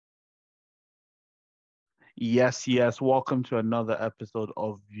Yes, yes. Welcome to another episode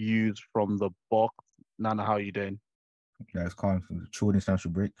of Views from the Box. Nana, how you doing? Yeah, it's calm from the chilled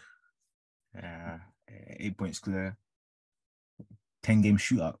international break. Uh, 8 points clear. 10 game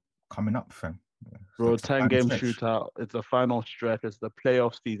shootout coming up, fam. Yeah, Bro, it's the 10 final game stretch. shootout. It's the final stretch. It's the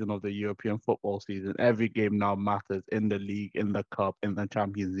playoff season of the European football season. Every game now matters in the league, in the cup, in the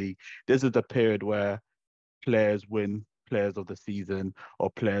Champions League. This is the period where players win players of the season or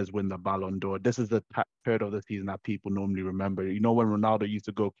players win the Ballon d'Or. This is the period of the season that people normally remember. You know, when Ronaldo used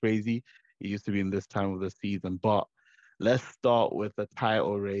to go crazy, it used to be in this time of the season. But let's start with the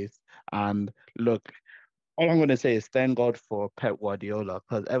title race. And look, all I'm going to say is thank God for Pep Guardiola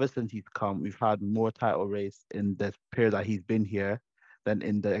because ever since he's come, we've had more title race in the period that he's been here than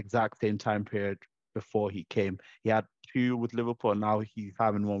in the exact same time period before he came. He had two with Liverpool, and now he's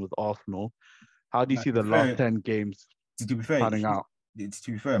having one with Arsenal. How do you Now, see to be the last fair, 10 games to be fair, panning out?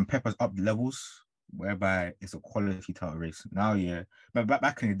 and Pepper's up the levels whereby it's a quality title race. Now, yeah, but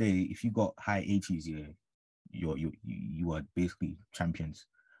back in the day, if you got high 80s, yeah, you are basically champions.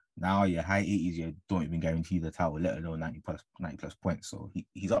 Now, yeah, high 80s, yeah, don't even guarantee the title, let alone 90 plus points. So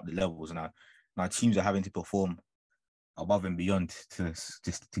he's up the levels now. Now teams are having to perform above and beyond to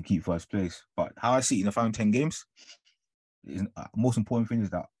just to keep first place. But how I see it in the final 10 games is most important thing is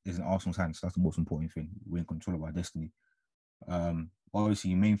that is in Arsenal's hands. That's the most important thing. We're in control of our destiny.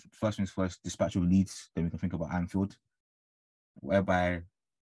 Obviously, main first things first, dispatch of Leeds. Then we can think about Anfield, whereby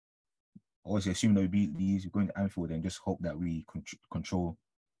obviously assuming that we beat Leeds, we're going to Anfield and just hope that we control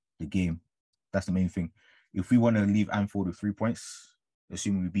the game. That's the main thing. If we want to leave Anfield with 3 points,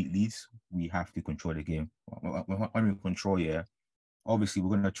 assuming we beat Leeds, we have to control the game. When we control, yeah, obviously we're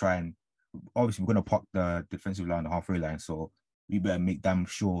going to try and obviously we're going to park the defensive line, the halfway line. So we better make damn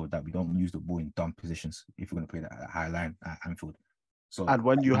sure that we don't lose the ball in dumb positions if we're going to play that high line at Anfield. So And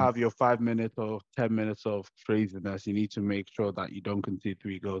when you have your 5 minutes or 10 minutes of craziness, you need to make sure that you don't concede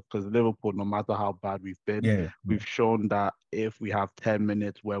three goals. Because Liverpool, no matter how bad we've been, yeah, we've yeah, shown that if we have 10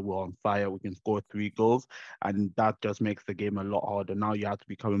 minutes where we're on fire, we can score three goals. And that just makes the game a lot harder. Now you have to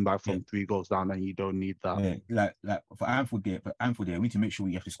be coming back yeah, from three goals down, and you don't need that. yeah. Like for Anfield, yeah, we need to make sure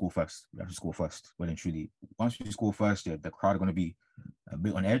we have to score first. We have to score first. Well and truly, once we score first, yeah, the crowd are going to be a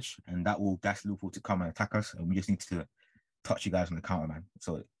bit on edge, and that will gas Liverpool to come and attack us, and we just need to touch you guys on the counter, man.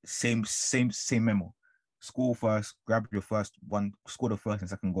 So same memo. Score first, grab your first one, score the first and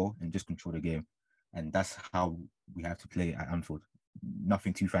second goal, and just control the game. And that's how we have to play at Anfield.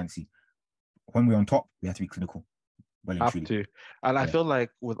 Nothing too fancy. When we're on top, we have to be clinical, well and Have truly. to. And I Yeah, feel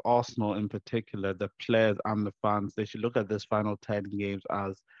like with Arsenal in particular, the players and the fans, they should look at this final 10 games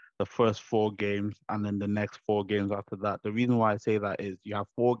as the first four games and then the next four games after that. The reason why I say that is you have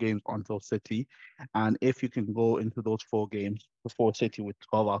four games until City. And if you can go into those four games before City with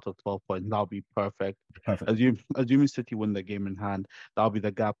 12 out of 12 points, that'll be perfect. perfect. Assuming City win the game in hand, that'll be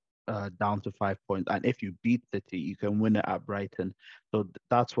the gap down to 5 points. And if you beat City, you can win it at Brighton. So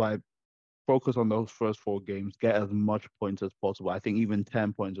that's why focus on those first four games, get as much points as possible. I think even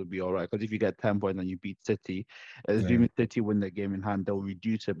 10 points would be all right. Because if you get 10 points and you beat City, Yeah, assuming City win the game in hand, they'll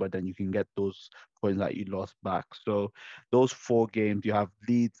reduce it, but then you can get those points that you lost back. So those four games, you have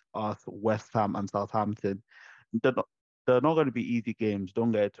Leeds, us, West Ham, and Southampton. They're not going to be easy games.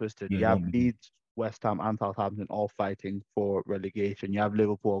 Don't get it twisted. yeah, You they have won't be. Leeds, West Ham, and Southampton all fighting for relegation. You have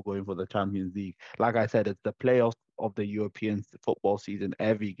Liverpool going for the Champions League. Like I said, it's the playoffs of the European football season.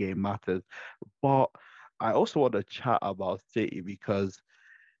 Every game matters. But I also want to chat about City because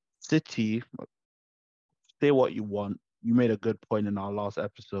City, say what you want. You made a good point in our last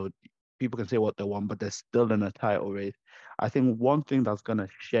episode. People can say what they want, but they're still in a title race. I think one thing that's going to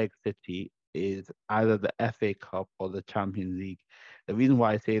shake City is either the FA Cup or the Champions League. The reason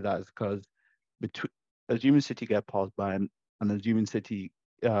why I say that is because between assuming City get past Bayern and assuming City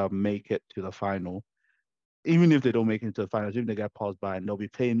make it to the final, even if they don't make it to the final, assuming they get past Bayern, they'll be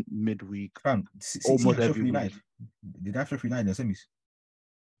playing midweek Fam, see almost how every Sheffield week. United. Did that Sheffield United in the semis?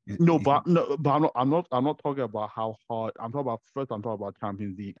 No, but no, but I'm not talking about how hard. I'm talking about first. I'm talking about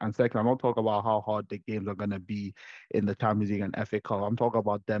Champions League, and second, I'm not talking about how hard the games are gonna be in the Champions League and FA Cup. I'm talking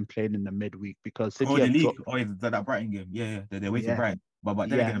about them playing in the midweek because Oh, City the have league. dropped. Oh, yeah, that Brighton game. Yeah, yeah. They're waiting Yeah, Brighton. But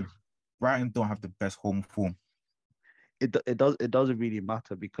then yeah. again, Brighton don't have the best home form. It doesn't really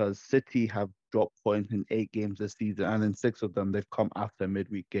matter because City have dropped points in 8 games this season, and in six of them they've come after a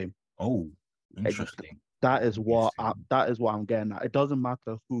midweek game. Oh, Ex- interesting. Interesting. that is what I'm getting at. It doesn't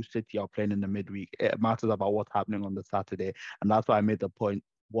matter who City are playing in the midweek. It matters about what's happening on the Saturday, and that's why I made the point.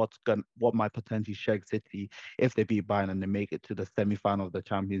 What might potentially shake City if they beat Bayern and they make it to the semi-final of the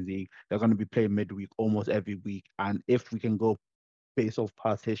Champions League? They're going to be playing midweek almost every week, and if we can go based off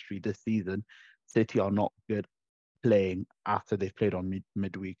past history this season, City are not good playing after they've played on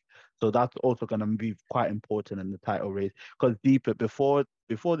midweek. So that's also going to be quite important in the title race because deeper before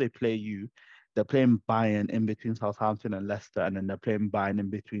they play you, they're playing Bayern in between Southampton and Leicester, and then they're playing Bayern in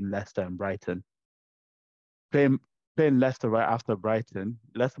between Leicester and Brighton. Playing playing Leicester right after Brighton,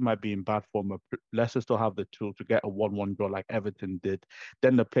 Leicester might be in bad form, but Leicester still have the tool to get a 1-1 draw like Everton did.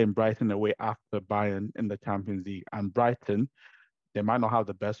 Then they're playing Brighton away after Bayern in the Champions League, and Brighton, they might not have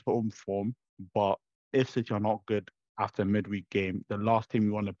the best home form, but if City are not good after a midweek game, the last team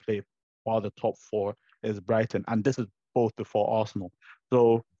you want to play for the top four is Brighton, and this is both before Arsenal.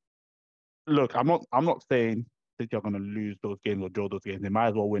 So look, I'm not saying City are going to lose those games or draw those games. They might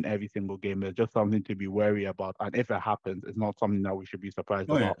as well win every single game. There's just something to be wary about, and if it happens, it's not something that we should be surprised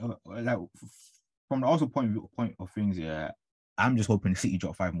Oh yeah, about. like from the also point of things, yeah, I'm just hoping City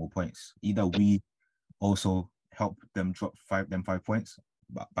drop 5 more points. Either we also help them drop 5 points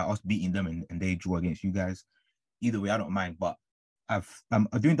by us beating them and they draw against you guys. Either way, I don't mind. But I'm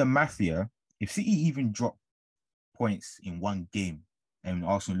doing the math here. If City even drop points in one game and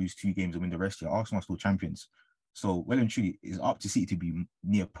Arsenal lose 2 games and win the rest here, Arsenal are still champions. So well and truly, it's up to City to be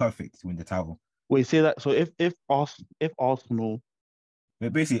near perfect to win the title. Wait, say that. So if Arsenal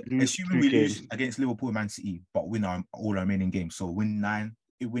But basically, lose assuming two we games, lose against Liverpool and Man City, but win all our remaining games, so win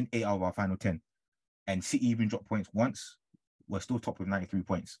 8 out of our final 10, and City even drop points once, we're still top with 93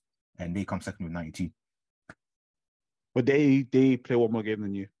 points, and they come second with 92. but they play one more game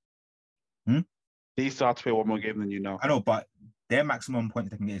than you. Hmm? They start to play one more game than you now. I know, but their maximum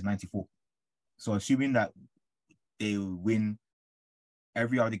points they can get is 94. So assuming that they win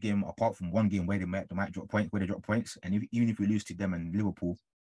every other game apart from one game where they might drop points, and even if we lose to them and Liverpool,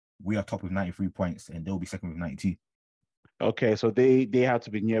 we are top with 93 points, and they'll be second with 92. Okay, so they have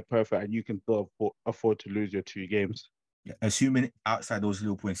to be near perfect, and you can still afford to lose your 2 games. Yeah, assuming outside those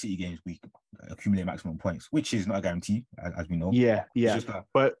Liverpool and City games, we accumulate maximum points, which is not a guarantee, as we know. Yeah, It's yeah. just a,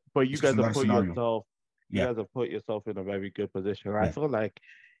 But you it's just guys have another put scenario. yourself you Yeah, guys have put yourself in a very good position. I yeah. feel like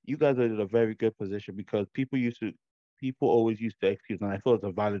you guys are in a very good position because people always use the excuse, and I feel it's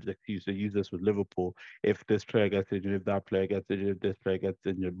a valid excuse to use this with Liverpool. If this player gets injured, if that player gets injured, if this player gets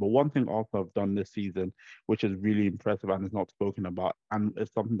injured. But one thing also I've done this season, which is really impressive and is not spoken about, and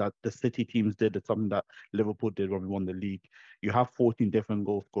it's something that the City teams did, it's something that Liverpool did when we won the league. You have 14 different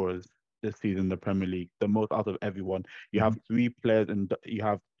goal scorers this season in the Premier League, the most out of everyone. You have Mhm. 3 players and you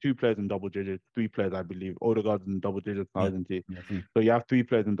have 2 players in double digits, 3 players, I believe. Odegaard's in double digits now, Yeah, isn't he? yeah, free. So you have 3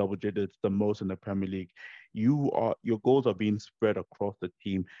 players in double digits, the most in the Premier League. Your goals are being spread across the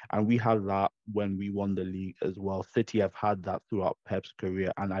team, and we had that when we won the league as well. City have had that throughout Pep's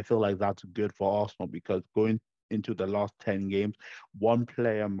career, and I feel like that's good for Arsenal because going into the last 10 games, one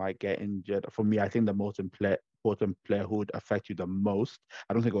player might get injured. For me, I think the most important player who would affect you the most,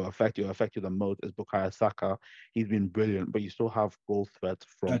 I don't think it will affect you the most, is Bukayo Saka. He's been brilliant, but you still have goal threats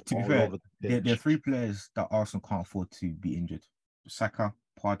from To be all fair, over the there are pitch. 3 players that Arsenal can't afford to be injured: Saka,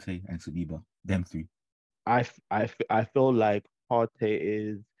 Partey, and Saliba. Them 3. I feel like Partey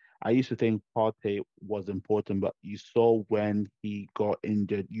is. I used to think Partey was important, but you saw when he got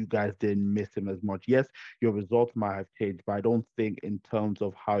injured, you guys didn't miss him as much. Yes, your results might have changed, but I don't think in terms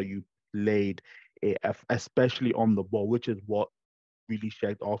of how you played, especially on the ball, which is what really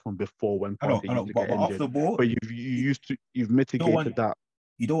shacked Arsenal before when I Partey know, used to but get off injured. the ball, But you you've don't want mitigated that.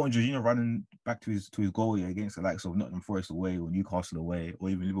 you don't want Jorginho running back to his goal against the likes of Nottingham Forest away or Newcastle away or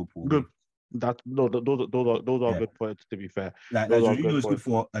even Liverpool Good. away. That no, those are Yeah, good points. To be fair, like those are Jorginho good is good points.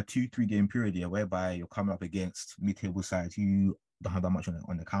 for a 2-3 game period, yeah, whereby you're coming up against mid-table sides. You don't have that much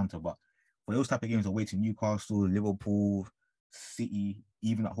on the counter, but for those type of games away to Newcastle, Liverpool, City,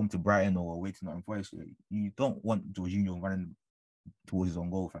 even at home to Brighton or away to Nottingham Forest, you don't want Jorginho running towards his own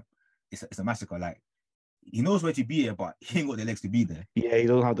goal. Fam. It's a massacre. Like he knows where to be here, but he ain't got the legs to be there. Yeah, he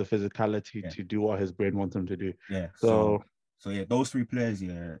doesn't have the physicality Yeah, to do what his brain wants him to do. yeah. So So yeah, those 3 players,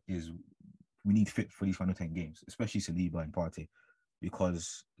 yeah, is we need fit for these final 10 games, especially Saliba and Partey,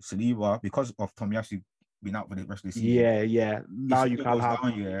 because because of Tomiyasu being out for the rest of the season, yeah, yeah. if Now Saliba goes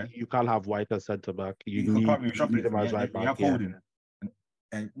down, yeah, you can't have White as centre back. you can't be You reshuffling need it him from as yeah. right You back. have Yeah. Holding,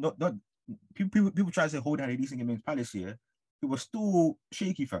 and not people try to say Holding had a decent game against Palace here. It was still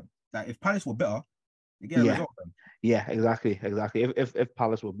shaky, fam. Like if Palace were better, they get a Yeah, result, fam. yeah, exactly, exactly. If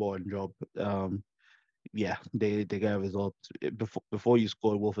Palace were more in job, yeah, they get a result. Before you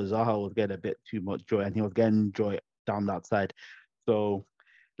scored, Wilfred Zaha was getting a bit too much joy, and he was getting joy down that side. So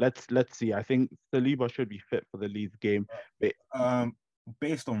let's see. I think Saliba should be fit for the Leeds game. But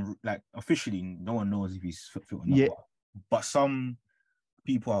Based on like officially, no one knows if he's fit or not, yeah, but some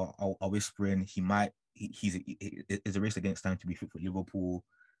people are whispering he might. He's a race against time to be fit for Liverpool.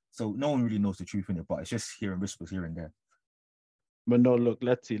 So no one really knows the truth in it, but it's just hearing whispers here and there. But no, look,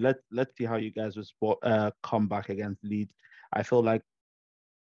 let's see. Let's see how you guys respond. Come back against Leeds. I feel like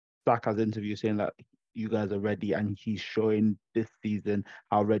Saka's interview saying that you guys are ready, and he's showing this season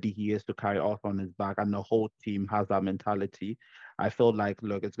how ready he is to carry off on his back, and the whole team has that mentality. I feel like,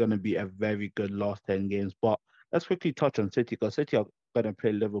 look, it's going to be a very good last 10 games. But let's quickly touch on City, because City are going to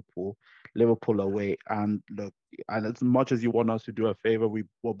play Liverpool away. And look, and as much as you want us to do a favor, we're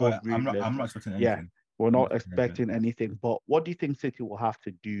both ruthless. I'm not expecting Yeah, anything. we're not expecting anything. But what do you think City will have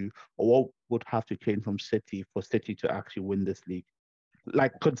to do, or what would have to change from City for City to actually win this league?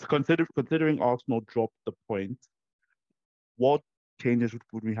 Like considering Arsenal dropped the points, what changes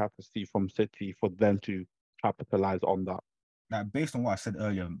would we have to see from City for them to capitalize on that? Like based on what I said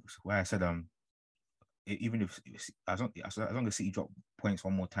earlier, where I said even if as long as City drop points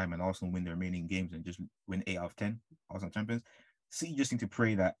one more time and Arsenal win the remaining games and just win 8 out of 10 Arsenal champions, City just need to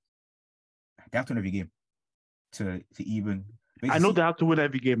pray that they have to win every game to even. I know they have to win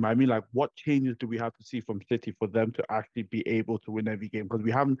every game. I mean, like, what changes do we have to see from City for them to actually be able to win every game? Because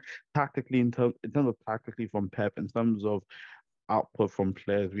we haven't tactically, in terms of tactically from Pep, in terms of output from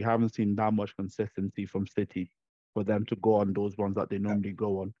players, we haven't seen that much consistency from City for them to go on those ones that they normally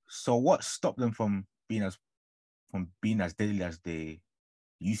go on. So what stopped them from being as deadly as they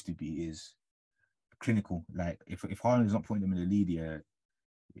used to be is clinical. Like if Haaland is not putting them in the lead, yeah,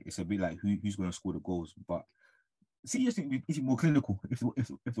 it's a bit like who's going to score the goals. But City just need to be more clinical if they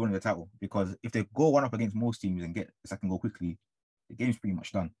win the title, because if they go one up against most teams and get a second goal quickly, the game's pretty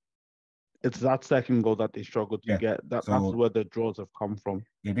much done. It's that second goal that they struggle to get. That's where the draws have come from.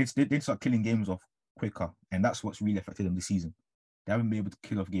 Yeah, they start killing games off quicker, and that's what's really affected them this season. They haven't been able to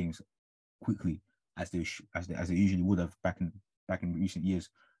kill off games quickly as they usually would have back in recent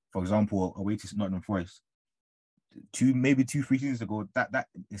years. For example, away to Nottingham Forest, maybe 2-3 seasons ago, that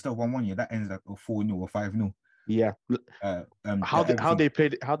instead of 1-1, yeah, that ends like a 4-0 or 5-0. Yeah. How they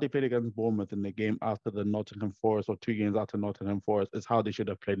played against Bournemouth in the game after the Nottingham Forest, or 2 games after Nottingham Forest, is how they should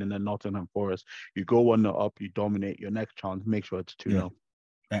have played in the Nottingham Forest. You go 1-0 up, you dominate your next chance, make sure it's 2-0.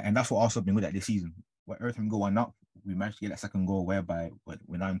 Yeah. And that's what Arsenal have been good at this season. Where every time we go 1 up, we managed to get that second goal whereby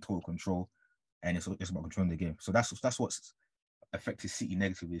we're now in total control, and it's about controlling the game. So that's what's affected City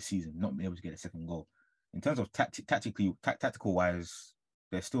negatively this season, not being able to get a second goal. In terms of tactical wise,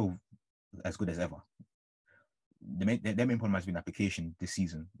 they're still as good as ever. Their main problem has been application this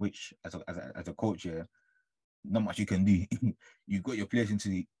season, which as a coach, yeah, not much you can do. You've got your players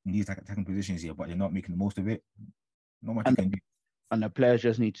into these attacking positions here, but they're not making the most of it. Not much you can do. And the players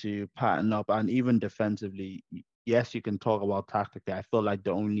just need to pattern up, and even defensively, yes, you can talk about tactically. I feel like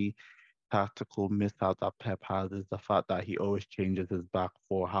the only tactical miss out that Pep has is the fact that he always changes his back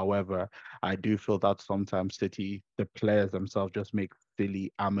four. However, I do feel that sometimes City, the players themselves, just make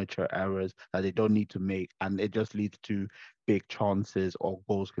silly amateur errors that they don't need to make, and it just leads to big chances or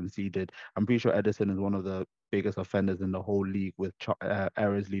goals conceded. I'm pretty sure Ederson is one of the biggest offenders in the whole league with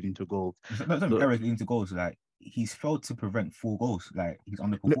errors leading to goals. Errors leading to goals. Like, he's failed to prevent 4 goals. Like, he's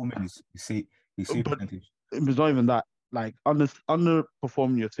underperforming his save percentage. It's not even that. Like,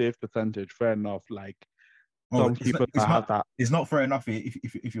 underperforming your save percentage, fair enough. Like, some keepers have that. It's not fair enough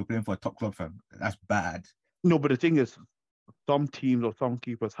if you're playing for a top club, fam. That's bad. No, but the thing is, some teams or some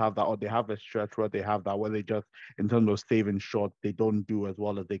keepers have that, or they have a stretch where they have that, where they just, in terms of saving shots, they don't do as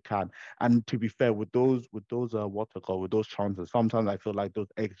well as they can. And to be fair, with those chances, sometimes I feel like those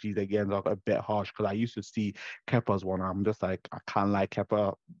XGs again are a bit harsh, because I used to see Kepa's one. I'm just like, I can't lie,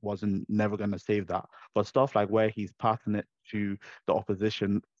 Kepa wasn't never gonna save that. But stuff like where he's passing it to the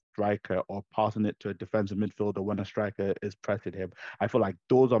opposition striker or passing it to a defensive midfielder when a striker is pressing him, I feel like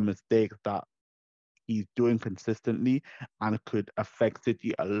those are mistakes that he's doing consistently and could affect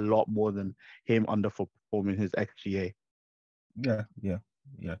City a lot more than him underperforming his XGA. Yeah.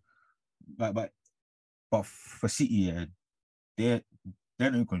 But for City, yeah, they're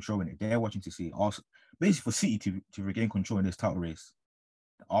not in control in it. They're watching to see Arsenal. Basically, for City to regain control in this title race,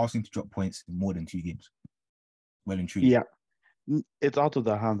 Arsenal to drop points in more than 2 games. Well and truly. Yeah. It's out of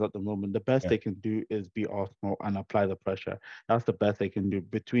their hands at the moment. The best they can do is beat Arsenal and apply the pressure. That's the best they can do.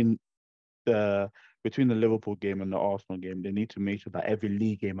 Between the Liverpool game and the Arsenal game, they need to make sure that every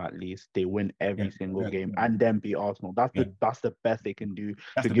league game, at least, they win every single game and then beat Arsenal. That's the best they can do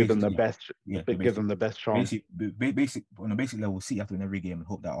to give them the best. Give them the best chance. On a basic level, City have to win every game and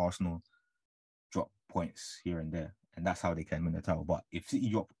hope that Arsenal drop points here and there, and that's how they can win the title. But if City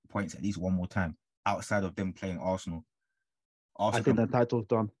drop points at least one more time outside of them playing Arsenal, I think the title's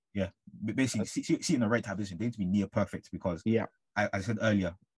done. Yeah, but basically, City in the right type position, they need to be near perfect, because I said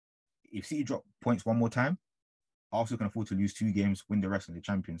earlier, if City drop points one more time, Arsenal can afford to lose 2 games, win the rest of the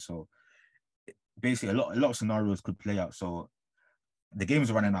champions. So basically, a lot of scenarios could play out. So the games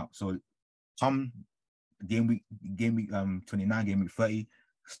are running out. So come game week 29, game week 30,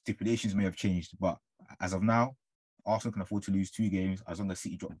 stipulations may have changed, but as of now, Arsenal can afford to lose 2 games as long as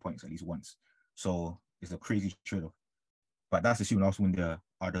City drop points at least once. So it's a crazy trade-off. But that's assuming Arsenal win the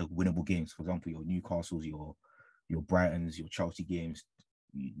other winnable games. For example, your Newcastles, your Brightons, your Chelsea games.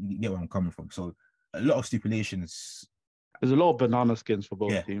 You get where I'm coming from. So a lot of stipulations. There's a lot of banana skins for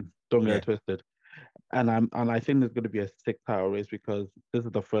both Yeah, teams. Don't get yeah. it twisted. And I think there's going to be a sick title race because this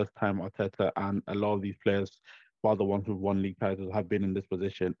is the first time Arteta and a lot of these players, while the ones who've won league titles, have been in this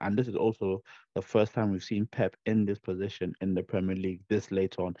position. And this is also the first time we've seen Pep in this position in the Premier League this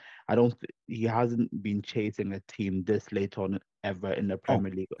late on. He hasn't been chasing a team this late on ever in the Oh,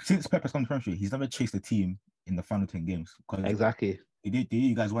 Premier League. since Pep has come to Premier League, he's never chased a team in the final 10 games because Exactly.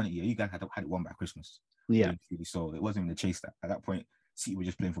 you guys won it. Yeah, you guys had it won by Christmas. Yeah. So it wasn't even a chase that. At that point, City were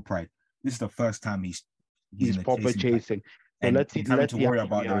just playing for pride. This is the first time he's He's in the proper chasing. So and let's see. he's having Let's to see how worry he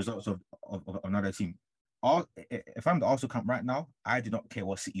about the reacts. results of another team. If I'm the Arsenal camp right now, I do not care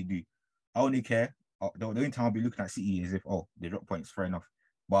what City do. I only care. The only time I'll be looking at City is if they drop points, fair enough.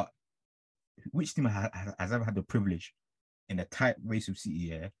 But which team has ever had the privilege in a tight race with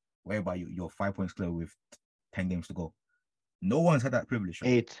City, whereby you're 5 points clear with 10 games to go? No one's had that privilege.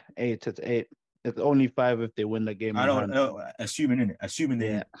 Right? Eight. It's eight. It's only five if they win the game. I don't assuming they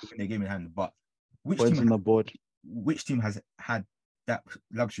Yeah. win their game in hand. But which Points team on the board. Which team has had that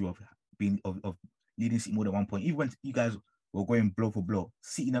luxury of being of leading City more than 1 point? Even when you guys were going blow for blow,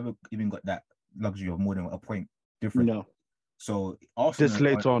 City never even got that luxury of more than a point difference. No. So Arsenal, This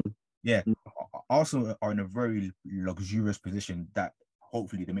late on. Yeah, Arsenal are in a very luxurious position that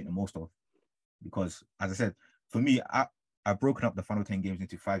hopefully they make the most of. Because as I said, for me, I've broken up the final 10 games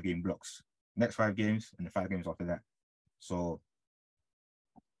into 5-game blocks. Next 5 games and the 5 games after that. So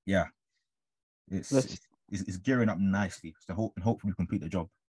yeah, it's gearing up nicely. So and hopefully complete the job.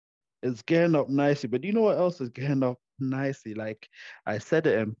 It's gearing up nicely, but you know what else is gearing up nicely? Like I said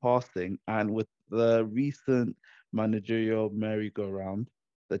it in passing, and with the recent managerial merry-go-round,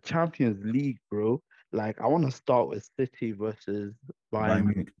 the Champions League, bro. Like I want to start with City versus Bayern Bayern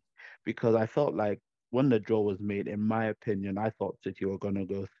Munich. because I felt like when the draw was made, in my opinion, I thought City were going to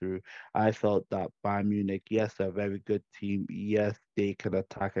go through. I felt that Bayern Munich, yes, they're a very good team. Yes, they can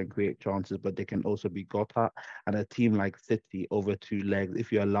attack and create chances, but they can also be got at. And a team like City over 2 legs,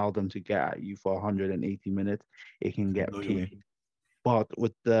 if you allow them to get at you for 180 minutes, it can get peaked. But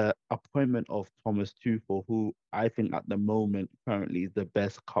with the appointment of Thomas Tuchel, who I think at the moment currently is the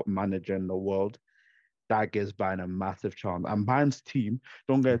best cup manager in the world, that gives Bayern a massive chance. And Bayern's team,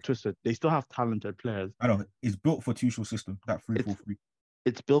 don't get it twisted, they still have talented players. I know it's built for Tuchel's system, that 3-4-3.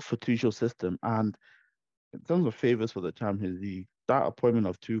 It's built for Tuchel's system. And in terms of favours for the Champions League, that appointment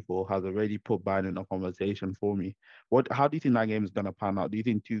of Tuchel has already put Bayern in a conversation for me. How do you think that game is going to pan out? Do you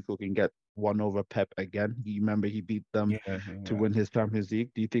think Tuchel can get one over Pep again? You remember he beat them to win his Champions League.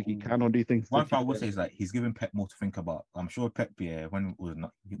 Do you think he can, or do you think one thing I would say is like he's giving Pep more to think about? I'm sure Pep, when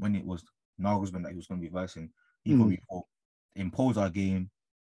it was Nagelsmann that he was going to be versing, he probably thought, impose our game.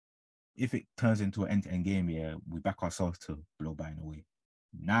 If it turns into an end-to-end game, we back ourselves to blow Bayern away.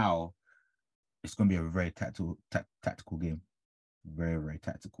 Now it's going to be a very tactical game, very very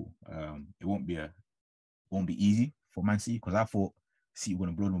tactical. It won't be easy for Man City because I thought City were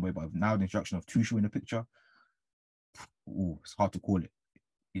going to blow them away, but now the introduction of Tuchel in the picture, it's hard to call it.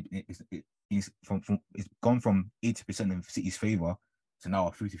 It's gone from 80% in City's favor to now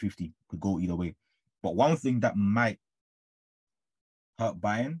a 50-50, could go either way. But one thing that might hurt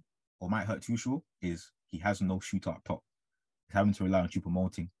Bayern or might hurt Tuchel is he has no shooter up top. He's having to rely on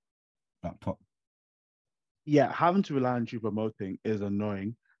Choupo-Moting up top. Yeah, having to rely on Choupo-Moting is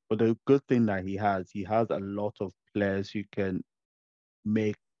annoying, but the good thing that he has a lot of players who can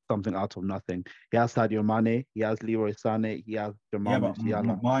make something out of nothing. He has Sadio Mane, he has Leroy Sané, he has Jamal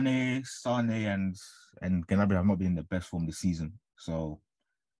Musiala. Mane, Sané, and Gnabry have not been in the best form this season. So,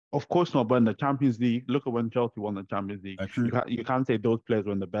 of course not. But in the Champions League, look at when Chelsea won the Champions League. You can't say those players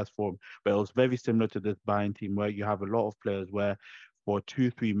were in the best form, but it was very similar to this Bayern team where you have a lot of players where for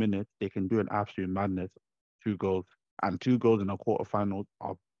 2-3 minutes they can do an absolute madness. 2 goals and 2 goals in a quarterfinal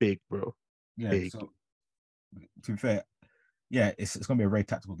are big, bro. Yeah. Big. So, to be fair, it's going to be a very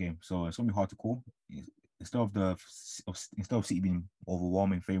tactical game, so it's going to be hard to call. Instead of City being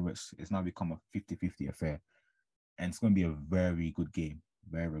overwhelming favorites, it's now become a 50-50 affair, and it's going to be a very good game,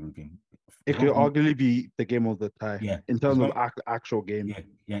 very very good game. It could arguably be the game of the tie. Yeah, in terms of actual game.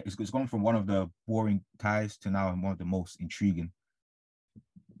 Yeah. It's gone from one of the boring ties to now one of the most intriguing,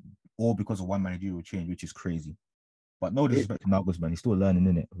 all because of one managerial change, which is crazy. But no It disrespect to Nagelsmann, he's still learning,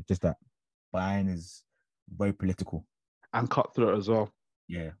 in it. Just that Bayern is very political. and cutthroat as well.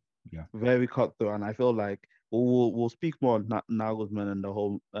 Yeah, yeah, Very cutthroat, and I feel like we'll speak more on Nagelsmann and the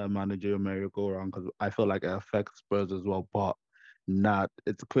whole managerial merry-go-round because I feel like it affects Spurs as well. But not,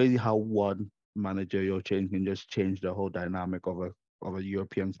 it's crazy how one managerial change can just change the whole dynamic of a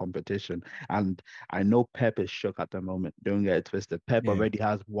European competition. And I know Pep is shook at the moment. Don't get it twisted. Pep yeah. already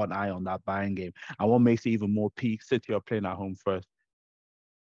has one eye on that Bayern game, and what makes it even more peak, City are playing at home first.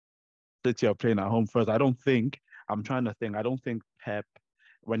 City are playing at home first. I don't think. I'm trying to think. I don't think Pep,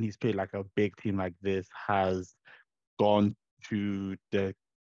 when he's played like a big team like this, has gone to the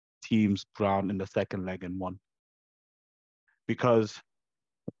team's ground in the second leg and won. Because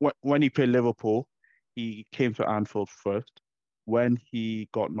when he played Liverpool, he came to Anfield first. When he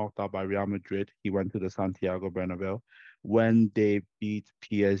got knocked out by Real Madrid, he went to the Santiago Bernabeu. When they beat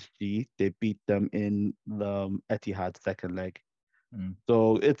PSG, they beat them in the Etihad second leg. Mm.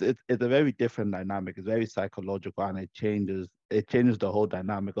 So it's a very different dynamic. It's very psychological, and it changes the whole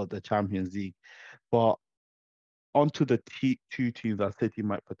dynamic of the Champions League. But onto the two teams that City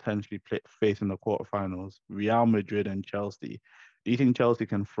might potentially face in the quarterfinals, Real Madrid and Chelsea. Do you think Chelsea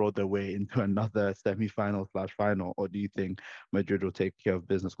can throw their way into another semi-final slash final, or do you think Madrid will take care of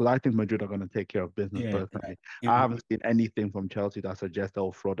business? Because I think Madrid are going to take care of business Yeah, personally. like I haven't seen anything from Chelsea that suggests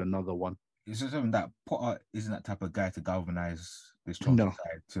they'll fraud another one. it's just something that Potter isn't that type of guy to galvanize this Chelsea No,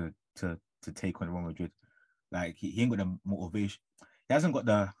 side to take on Real Madrid. Like he ain't got the motivation. He hasn't got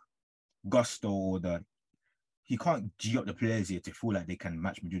the gusto or the. He can't g up the players here to feel like they can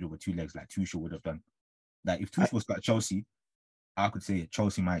match Madrid over two legs like Tuchel would have done. Like if I Tuchel was like Chelsea, I could say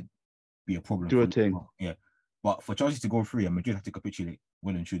Chelsea might be a problem do for a thing. yeah. But for Chelsea to go through and Madrid have to capitulate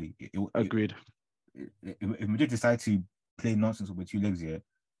well and truly. Agreed. If Madrid decide to play nonsense over two legs here,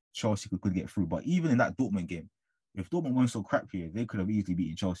 Chelsea could get through. But even in that Dortmund game, if Dortmund weren't so crap here, they could have easily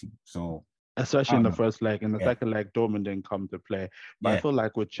beaten Chelsea. So I Especially in don't the know. first leg. In the Yeah, second leg, Dortmund didn't come to play. But I yeah, feel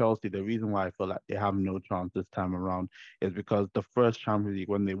like with Chelsea, the reason why I feel like they have no chance this time around is because the first Champions League,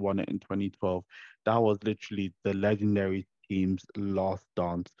 when they won it in 2012, that was literally the legendary team's last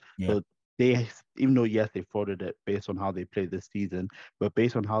dance. yeah, So they, even though yes, they frauded it based on how they played this season, but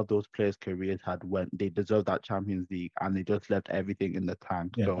based on how those players' careers had went, they deserved that Champions League, and they just left everything in the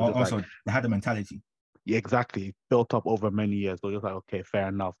tank. yeah. So just like, Also, they had the mentality. yeah, exactly, built up over many years. So just like, okay, fair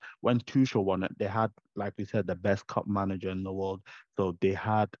enough. When Tuchel won it, they had, like we said, the best cup manager in the world. So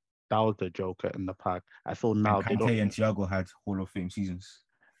that was the joker in the pack. I feel And now they don't, Kante and Thiago had Hall of Fame seasons.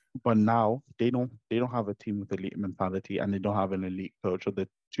 but now they don't have a team with elite mentality, and they don't have an elite coach. So the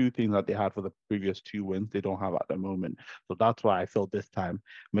two things that they had for the previous two wins, they don't have at the moment. So that's why I feel this time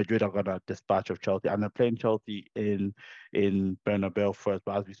Madrid are gonna dispatch of Chelsea, and they're playing Chelsea in Bernabeu first.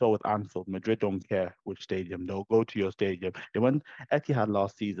 But as we saw with Anfield, Madrid don't care which stadium. They'll go to your stadium. They went Etihad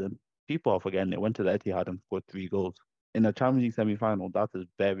last season. People are forgetting they went to the Etihad and scored 3 goals. In a Champions League semi-final, that is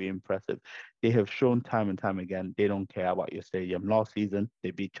very impressive. They have shown time and time again they don't care about your stadium. Last season,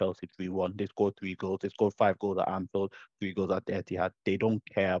 they beat Chelsea 3-1. They scored 3 goals. They scored 5 goals at Anfield, 3 goals at the Etihad. They don't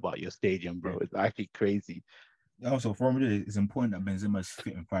care about your stadium, Yeah. bro. It's actually crazy. Also, for Madrid, it's important that Benzema is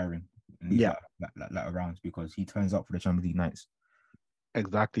fit and firing in these Yeah, latter rounds because he turns up for the Champions League nights.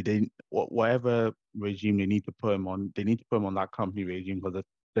 exactly. Whatever regime they need to put him on, they need to put him on that company regime because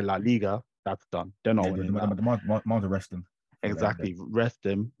the La Liga, that's done. They're not Yeah, winning that. might arrest him for that. Exactly. Rest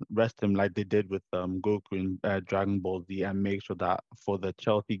him like they did with Goku in Dragon Ball Z, and make sure that for the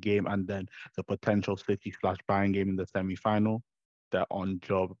Chelsea game and then the potential City slash Bayern game in the semi-final, they're on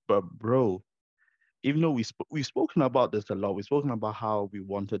job. But bro, even though we've spoken about this a lot, we've spoken about how we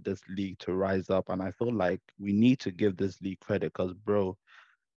wanted this league to rise up, and I feel like we need to give this league credit because bro,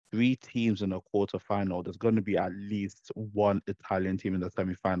 three teams in a quarterfinal, there's going to be at least one Italian team in the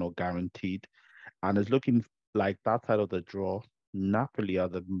semi-final guaranteed. And it's looking like that side of the draw, Napoli are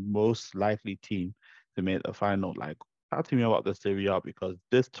the most likely team to make the final. Like, talk to me about the Serie A because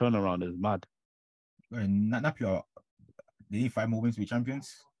this turnaround is mad. And Napoli they need 5 more wins to be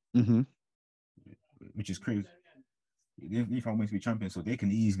champions, Hmm. which is crazy. They need 5 wins to be champions, so they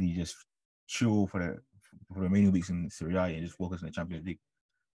can easily just chill for the remaining weeks in Serie A and just focus on the Champions League.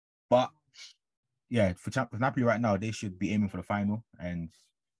 But yeah, for Napoli right now, they should be aiming for the final and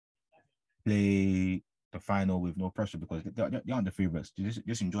play the final with no pressure because they aren't the favourites. They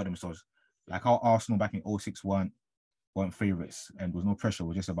just enjoy themselves. Like how Arsenal back in 06 weren't favourites and there was no pressure. It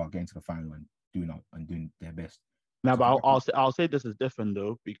was just about getting to the final and doing their best. Now, So but for I'll say this is different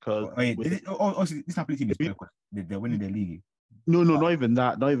though because with this Napoli team is better because they're winning their league. no, But not even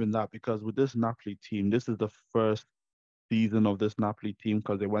that, not even that because with this Napoli team, this is the first season of this Napoli team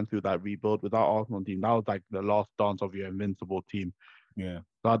because they went through that rebuild. With that Arsenal team, that was like the last dance of your invincible team. Yeah.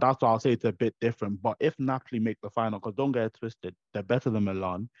 So that's why I'll say it's a bit different. But if Napoli make the final, because don't get it twisted, they're better than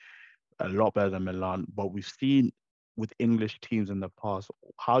Milan, a lot better than Milan. But we've seen with English teams in the past,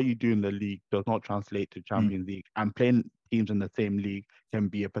 how you do in the league does not translate to Champions League. And playing teams in the same league can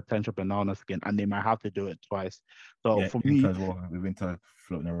be a potential banana skin, and they might have to do it twice. So Yeah, for Inter me, as well. We've Inter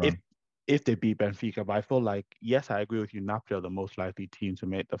floating if around. if they beat Benfica, but I feel like, yes, I agree with you, Napoli are the most likely team to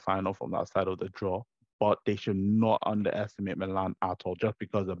make the final from that side of the draw. But they should not underestimate Milan at all. Just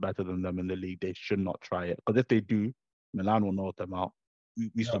because they're better than them in the league, they should not try it. Because if they do, Milan will knock them out.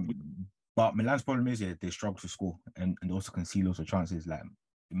 Yeah, but Milan's problem is they struggle to score and they also concede lots of chances. Like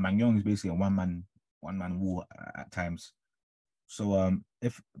Magnon is basically a one man war at times. So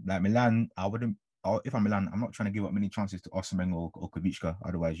if like Milan, if I'm Milan, I'm not trying to give up many chances to Osimhen or Kubica.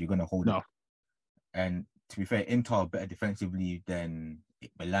 Otherwise, you're gonna hold it. No. And to be fair, Inter are better defensively than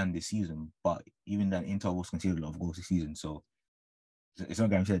Milan this season. But even then, Inter was conceded a lot of goals this season. So it's not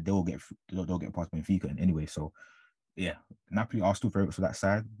guaranteed they'll get past Benfica in anyway. So yeah, Napoli are still favourites for that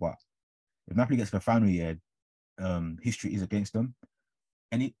side. But if Napoli gets to the final year, history is against them.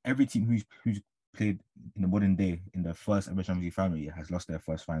 Every team who's played in the modern day in the first ever Champions League final year has lost their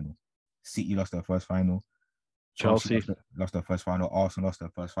first final. City lost their first final. Chelsea lost their first final. Arsenal lost their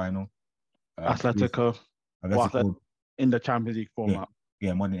first final. Atletico in the Champions League format.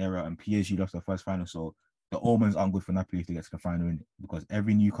 Yeah, modern era, and PSG lost their first final. So the omens aren't good for Napoli if they get to the final, in because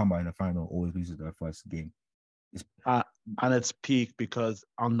every newcomer in the final always loses their first game. And it's peak because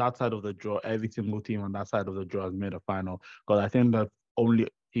on that side of the draw, every single team on that side of the draw has made a final. Because I think the only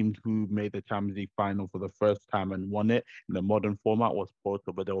team who made the Champions League final for the first time and won it in the modern format was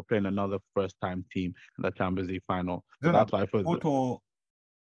Porto, but they were playing another first-time team in the Champions League final. So that's why I thought Porto.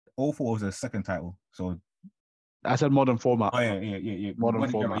 All four was the second title. So I said modern format. Oh yeah. Modern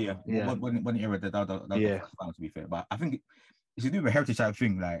format. One era that was the first final, to be fair. But I think it's a bit of a heritage type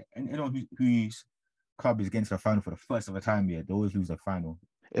thing. Like anyone whose club is against the final for the first of a time, they always lose the final.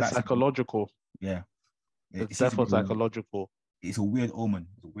 It's psychological. Yeah. It's definitely psychological. It's a weird omen.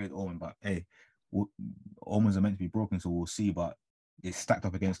 But hey, omens are meant to be broken, so we'll see. But it's stacked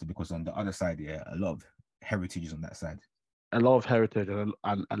up against it because on the other side, a lot of heritage is on that side. A lot of heritage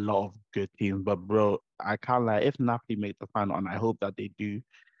and a lot of good teams. But bro, I can't lie. If Napoli make the final, and I hope that they do,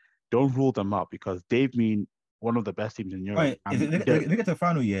 don't rule them out because they've been one of the best teams in Europe. Right. If they get to the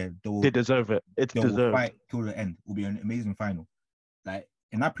final, they deserve it. It's deserved. Will fight till the end. It will be an amazing final. Like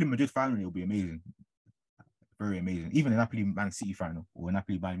in Napoli Madrid final, it will be amazing, very amazing. Even in Napoli Man City final or a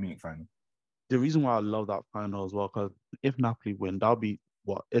Napoli Bayern Munich final. The reason why I love that final as well, because if Napoli win, that'll be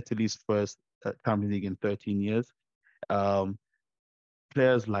Italy's first Champions League in 13 years.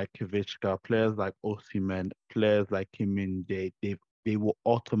 Players like Kubica, players like Osimhen, players like Kim Min-jae, they will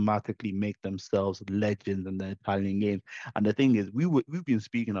automatically make themselves legends in the Italian game. And the thing is, we've been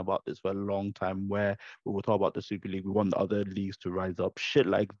speaking about this for a long time, where we will talk about the Super League. We want the other leagues to rise up. Shit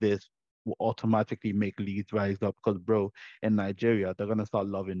like this will automatically make leagues rise up because, bro, in Nigeria, they're gonna start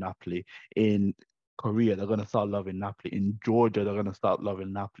loving Napoli. In Korea, they're gonna start loving Napoli. In Georgia, they're gonna start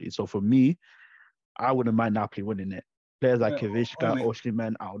loving Napoli. So for me, I wouldn't mind Napoli winning it. Players like Kubica,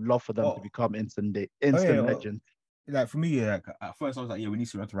 Osimhen, I would love for them to become instant legends. Like for me, like at first I was like, we need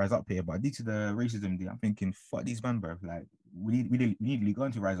to rise up here, but due to the racism thing, I'm thinking, fuck these man, bro. Like we need Ligue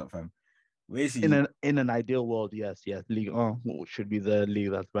 1 to rise up, fam. In an ideal world, yes, Ligue 1 should be the league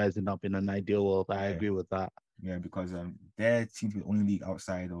that's rising up in an ideal world. I agree with that. Yeah, because there seems to be the only league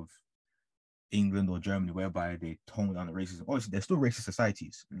outside of England or Germany whereby they tone down the racism. Obviously, there's still racist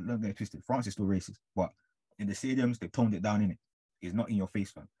societies. Don't get twisted. France is still racist, but in the stadiums they toned it down. In it, it's not in your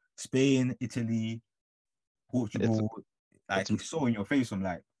face, fam. Spain, Italy, Portugal, it's so in your face. I'm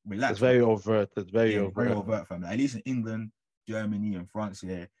like, relax. It's very overt. It's very overt, fam. Like, at least in England, Germany, and France,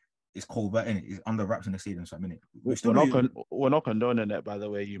 it's covert in it. It's under wraps in the stadium. So we're not condoning it, by the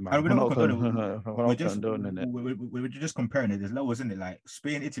way, you man. We're just comparing it. There's levels in it. Like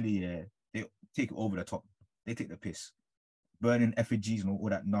Spain, Italy, they take it over the top. They take the piss, burning effigies and all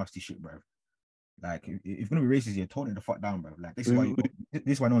that nasty shit, bro. Like if you're gonna be racist, tone it the fuck down, bro. Like this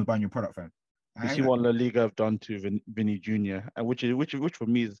is why no one's buying your product, fam. You see what La Liga have done to Vinny Jr., and which for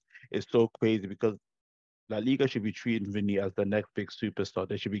me is so crazy because La Liga should be treating Vinny as the next big superstar.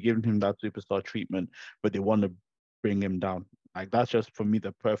 They should be giving him that superstar treatment, but they want to bring him down. Like that's just for me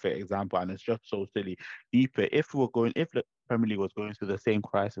the perfect example, and it's just so silly. Deeper, if Premier League was going through the same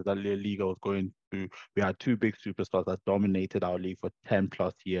crisis that La Liga was going through. We had two big superstars that dominated our league for 10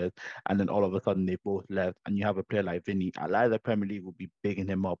 plus years, and then all of a sudden they both left. And you have a player like Vinny. I like the Premier League will be bigging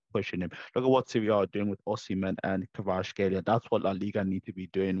him up, pushing him. Look at what Serie A are doing with Osimhen and Kvaratskhelia. That's what La Liga need to be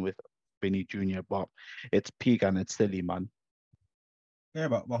doing with Vinny Jr. But it's peak and it's silly, man. Yeah,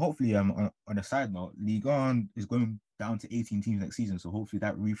 but hopefully, on a side note, Ligue 1 is going down to 18 teams next season, so hopefully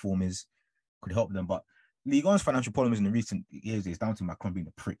that reform could help them. But Ligue 1's financial problems in the recent years is down to Macron being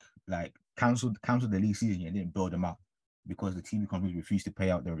a prick. Like cancelled the league season and didn't build them out because the TV companies refused to pay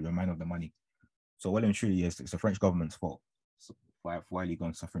out the amount of the money. So well and truly, yes, it's the French government's fault. So why Ligue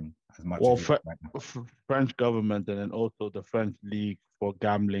 1 suffering as much Well, as it is right now. French government and then also the French league for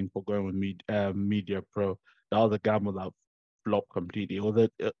gambling for going with Media Pro. That was a gamble that flopped completely.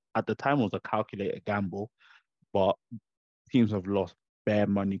 At the time it was a calculated gamble, but teams have lost bare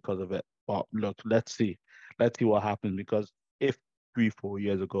money because of it. But look, let's see what happens because if 3, 4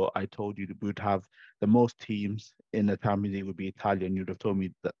 years ago I told you that we would have the most teams in the Champions League would be Italian, you'd have told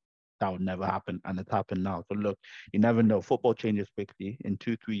me that that would never happen, and it's happened now. So look, you never know. Football changes quickly. In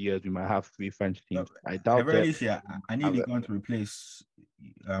 2, 3 years, we might have three French No, teams. I at the doubt very it. least, yeah, I nearly going to replace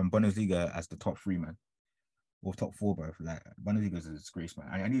Bundesliga as the top three, man, or top four, bro. Like Bundesliga is a disgrace, man.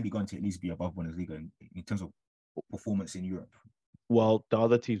 I nearly going to at least be above Bundesliga in terms of performance in Europe. Well, the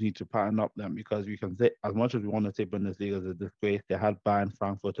other teams need to pattern up then because we can say, as much as we want to say Bundesliga is a disgrace, they had Bayern,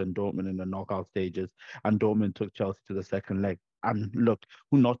 Frankfurt, and Dortmund in the knockout stages, and Dortmund took Chelsea to the second leg. And look,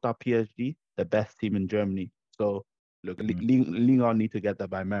 who knocked out PSG? The best team in Germany. So look, Liga need to get that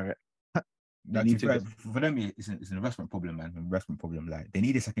by merit. They Like to need be to fair, get. for them, it's an investment problem, man. Investment problem. Like they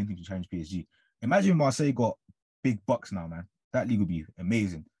need a second team to challenge PSG. Imagine Marseille got big bucks now, man. That league would be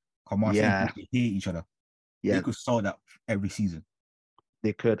amazing. Cause Marseille Yeah, they hate each other. They yeah, could solve that every season.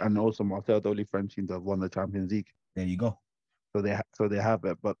 they could. And also, Marseille, the only French team that have won the Champions League. There you go. So they have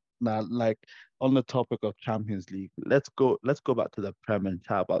it. But now, like on the topic of Champions League, let's go back to the Prem and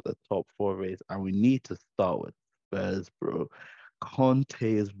chat about the top four race. And we need to start with Spurs, bro.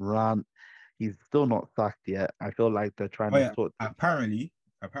 Conte's rant. He's still not sacked yet. I feel like they're trying Oh to yeah. sort. Apparently,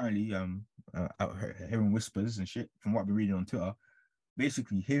 hearing whispers and shit from what I've been reading on Twitter.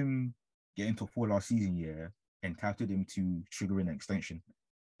 Basically, him getting to four last season, yeah, entitled him to trigger an extension.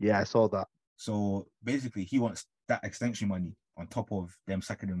 Yeah, I saw that. So basically, he wants that extension money on top of them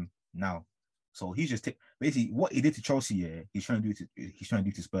sacking him now. So he's just basically what he did to Chelsea. Yeah, he's trying to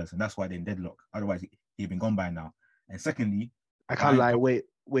do to Spurs, and that's why they're in deadlock. Otherwise, he'd been gone by now. And secondly, I can't Bayern, lie.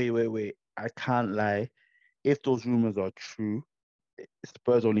 Wait. I can't lie. If those rumors are true,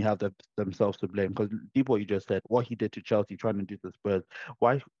 Spurs only have themselves to blame because deep what you just said, what he did to Chelsea, trying to do to Spurs.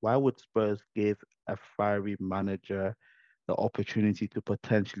 Why would Spurs give a fiery manager the opportunity to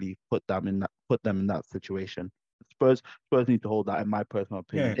potentially put them in that situation? Spurs need to hold that, in my personal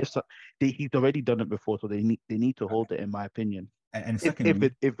opinion. yeah, If so, he's already done it before, so they need to hold it, in my opinion. and If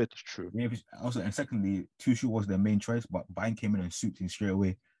secondly, if it's true. yeah, also and secondly, Tuchel was their main choice, but Bayern came in and souped him straight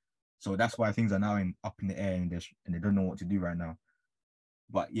away. So that's why things are now up in the air, and they don't know what to do right now.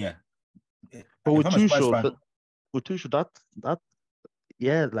 But yeah, But if I'm a Spurs fan, with Tuchel, that's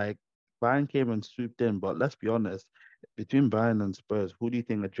yeah, like Bayern came and swooped in, but let's be honest, between Bayern and Spurs, who do you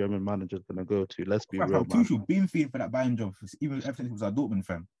think a German manager's gonna go to? Let's be real, fam, man. Tuchel been feeding for that Bayern job even ever since he was a Dortmund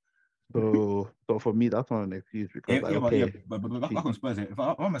fan. So for me, that's not an excuse because like okay, But back on Spurs. If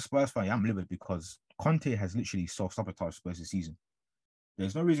I'm a Spurs fan, yeah, I'm livid because Conte has literally self-sabotaged Spurs this season.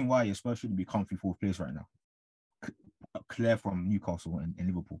 There's no reason why your Spurs shouldn't be comfy fourth place right now. Clear from Newcastle and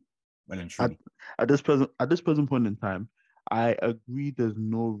Liverpool. Well and at truly. at this present point in time, I agree. There's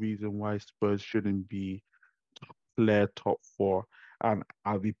no reason why Spurs shouldn't be clear top four, and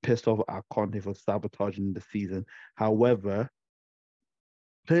I'll be pissed off at Conte for sabotaging the season. However,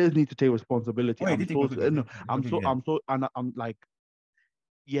 players need to take responsibility. Oh yeah, I'm they think so no, yeah. and I'm like,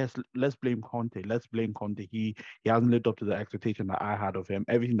 yes, let's blame Conte. Let's blame Conte. He hasn't lived up to the expectation that I had of him.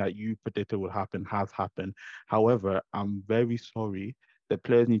 Everything that you predicted would happen has happened. However, I'm very sorry. The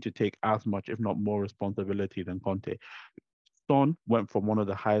players need to take as much, if not more, responsibility than Conte. Son went from one of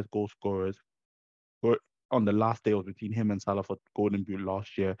the highest goal scorers on the last day was between him and Salah for Golden Boot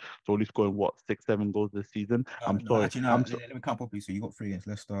last year. So only scoring what 6, 7 goals this season. I'm No, sorry. actually, no. Let me count properly. So you got three against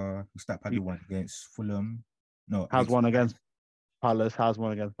Leicester. You start had He the one against Fulham. No, has against one Palace. against Palace, has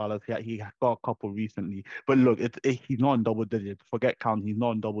one against Palace. He got a couple recently. But look, he's not in double digits. Forget count. He's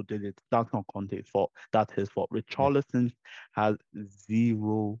not in double digits. That's not Conte's fault. That's his fault. Yeah. Richarlison has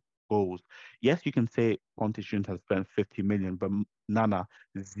 0 goals. Yes, you can say Conte shouldn't have spent 50 million, but Nana,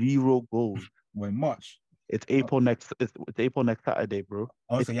 0 goals. Well, in March. It's April next. It's April next Saturday, bro.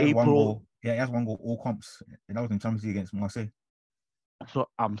 Also, It's he has one April. goal. Yeah, he has one goal all comps, and that was in Champions League against Marseille. So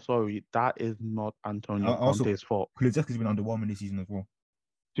I'm sorry, that is not Antonio Also, Conte's fault. Kulusevski's been underwhelming this season as well.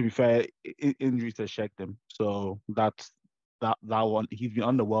 To be fair, injuries have checked him, so that one. He's been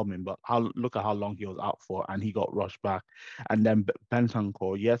underwhelming, but look at how long he was out for, and he got rushed back. And then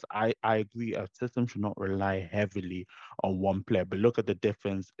Bentancur, yes, I agree. A system should not rely heavily on one player, but look at the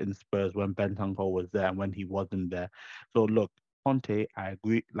difference in Spurs when Bentancur was there and when he wasn't there. So look, Conte, I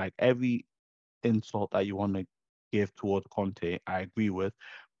agree. Like every insult that you want to give towards Conte, I agree with.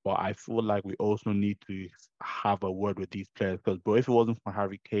 But I feel like we also need to have a word with these players because, bro, if it wasn't for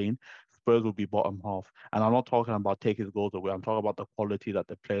Harry Kane, Spurs would be bottom half. And I'm not talking about taking his goals away. I'm talking about the quality that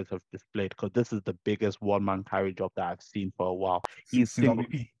the players have displayed because this is the biggest one-man carry job that I've seen for a while. Since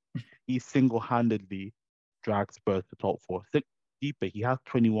RVP. He single-handedly dragged Spurs to top four. Deeper, he has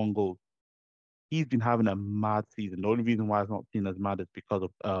 21 goals. He's been having a mad season. The only reason why it's not seen as mad is because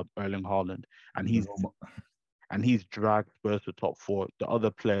of Erling Haaland, and he's dragged Spurs to top four. The other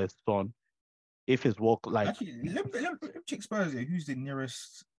players, Son, if his work like Actually, let me check Spurs here. Who's the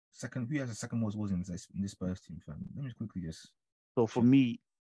nearest second? Who has the second most goals in this Spurs team? Fam? Let me quickly just. so for me,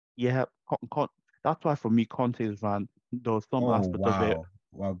 yeah, that's why for me Conte's run. There was some aspect of it.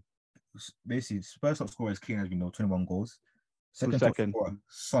 Wow. Basically, Spurs top scorer is Kane, as we know, 21 goals. Second top scorer,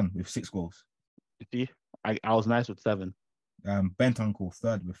 Son with 6 goals. You see, I was nice with 7. Bentancur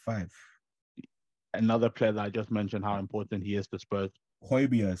third with 5. Another player that I just mentioned how important he is to Spurs.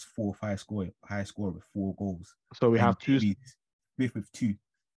 Højbjerg is 4-5 high scorer with 4 goals. So we have 2. Fifth with 2.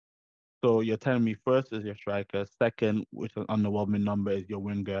 So you're telling me first is your striker, second, which is an underwhelming number, is your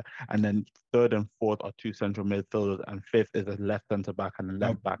winger, and then third and fourth are 2 central midfielders, and fifth is a left centre back and a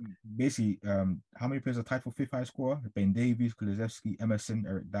left back. Basically, how many players are tied for 5th high scorer? Ben Davies, Kulusevski, Emerson,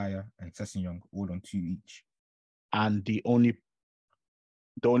 Eric Dyer, and Sessegnon, all on 2 each. And the only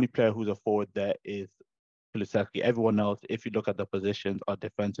player who's a forward there is Kulusevski. Everyone else, if you look at the positions, are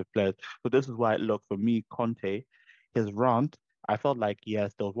defensive players. So this is why, look, for me, Conte, his rant, I felt like,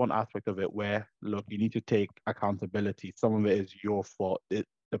 yes, there was one aspect of it where, look, you need to take accountability. Some of it is your fault. The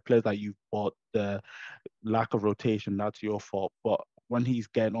players that you bought, the lack of rotation, that's your fault. But when he's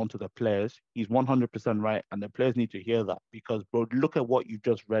getting onto the players, he's 100% right. And the players need to hear that because, bro, look at what you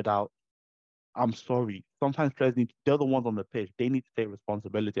just read out. I'm sorry. Sometimes players they're the ones on the pitch. They need to take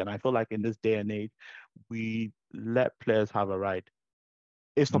responsibility. And I feel like in this day and age, we let players have a ride.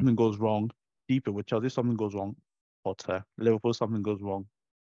 If something goes wrong, deeper with Chelsea, if something goes wrong, Potter. Liverpool, something goes wrong,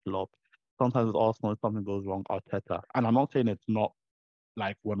 Klopp. Sometimes with Arsenal, if something goes wrong, Arteta. And I'm not saying it's not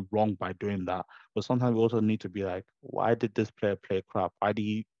like went wrong by doing that, but sometimes we also need to be like, why did this player play crap?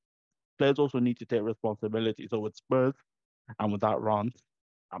 Players also need to take responsibility. So with Spurs and with that run,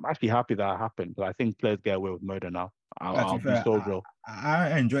 I'm actually happy that happened, but I think players get away with murder now. I'll be so real.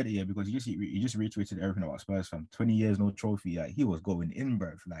 I enjoyed it, because you just reiterated everything about Spurs, fam. 20 years, no trophy. Like, he was going in,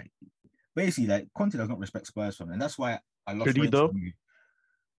 bro. Like, basically, like, Conte does not respect Spurs, fam. And that's why I lost Should he, though?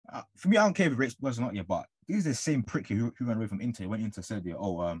 For me, I don't care if he rates Spurs or not yet, but he's the same prick who ran away from Inter. He went into said,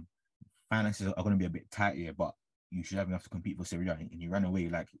 finances are going to be a bit tight here, but you should have enough to compete for Serie A. And he ran away,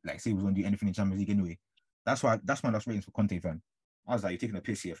 like say he was going to do anything in Champions League anyway. That's my last ratings for Conte, fam. I was like, you're taking a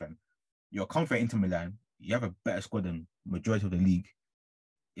piss here, fam. You're confident Inter Milan. You have a better squad than majority of the league.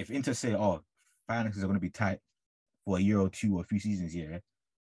 If Inter say, finances are going to be tight for a year or two or a few seasons here,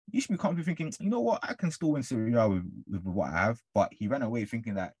 you should be confident thinking, you know what, I can still win Serie A with what I have. But he ran away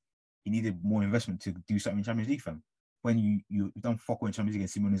thinking that he needed more investment to do something in Champions League, fam. When you don't fuck in Champions League and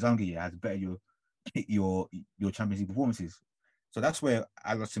Simone Inzaghi has better your Champions League performances. So that's where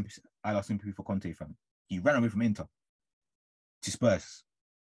I lost sympathy for Conte, fam. He ran away from Inter to Spurs.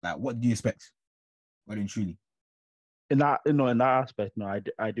 Like, what do you expect? Well and truly. In that aspect, no,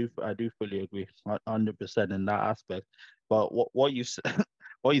 I do fully agree, 100% in that aspect. But what you said,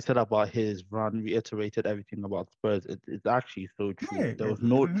 what you said about his run reiterated everything about Spurs. It's actually so true. Yeah, There was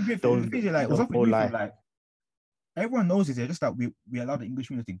no lie. Like, everyone knows it. Just that we allowed the English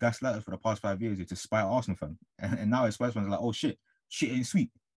media to gaslight us for the past 5 years to spy Arsenal fan, and now Spurs fans are like, oh shit ain't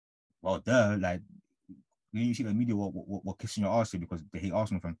sweet. Well, like, you see the media were kissing your ass here because they hate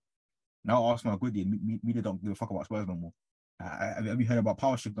Arsenal fan. Now Arsenal are good. The media don't give a fuck about Spurs no more. Have you heard about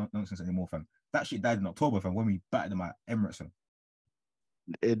power shift nonsense anymore, fam? That shit died in October, fam, when we battered them at Emirates, fam.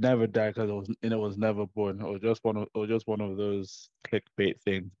 It never died because it was never born. It was just one of those clickbait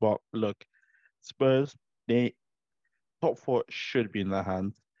things. But look, Spurs, they top 4 should be in their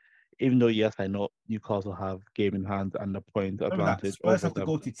hands. Even though, yes, I know Newcastle have game in hand and the point advantage. Spurs have to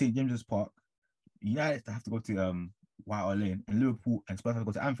go to St James's Park. United have to go to White Hart Lane, and Liverpool and Spurs have to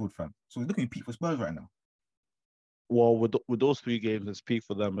go to Anfield, fam. So we're looking at peak for Spurs right now. Well, with those 3 games, it's peak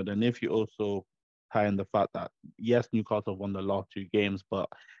for them. But then if you also tie in the fact that yes, Newcastle won the last 2 games, but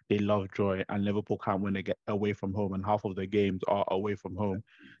they love joy, and Liverpool can't win away from home, and half of the games are away from home.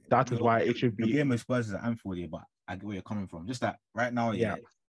 That is Your, why it should your be. game with Spurs is at Anfield, yeah, but I get where you're coming from. Just that right now, Yeah.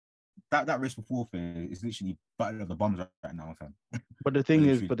 yeah, that race for fourth is literally battle of the bums right now, fam. But the thing Well,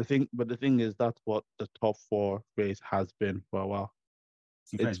 is, truly. but the thing is, that's what the top 4 race has been for a while.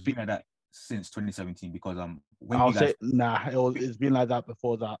 See, it's been like that since 2017 because when I'll you guys say nah. It's been like that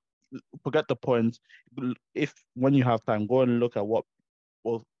before that. Forget the points. If when you have time, go and look at what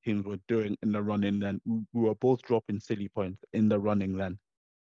both teams were doing in the running. Then we were both dropping silly points in the running. Then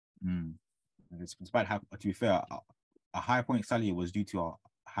despite how, to be fair, a high point Salah was due to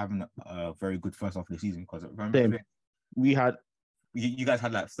having a very good first half of the season because remember we had you guys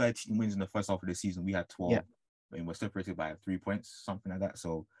had like 13 wins in the first half of the season. We had 12, yeah. and we're separated by 3 points, something like that.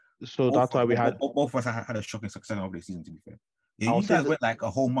 So that's why we had both of us had a shocking success over the season. To be fair, yeah, I'll you say guys that went like a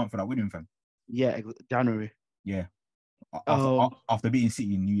whole month without winning, fam. yeah, January. Yeah, Um, after beating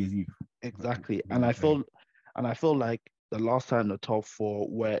City in New Year's Eve. exactly, and I feel like the last time the top 4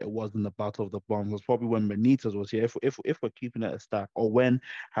 where it wasn't the battle of the bomb was probably when Benitez was here. If we're keeping it a stack, or when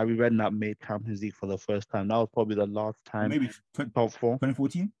Harry Redknapp made Champions League for the first time, that was probably the last time. Maybe top 4.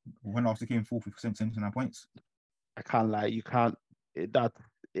 2014 when Arsenal came 4th with 79 points. I can't lie, you can't.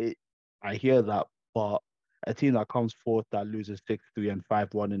 I hear that, but a team that comes fourth that loses 6-3 and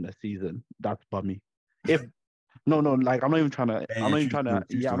 5-1 in a season, that's bummy. If no, like I'm not even trying to. I'm not even trying to.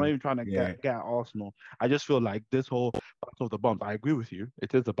 Yeah, I'm not even trying to get at Arsenal. I just feel like this whole battle of the bombs. I agree with you.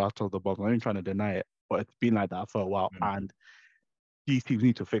 It is the battle of the bombs. I'm not even trying to deny it, but it's been like that for a while, and these teams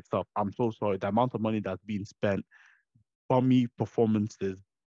need to fix up. I'm so sorry. The amount of money that's being spent, bummy performances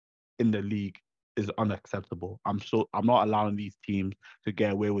in the league is unacceptable. I'm not allowing these teams to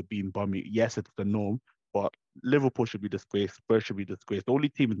get away with being bummy. Yes, it's the norm, but Liverpool should be disgraced. Spurs should be disgraced. The only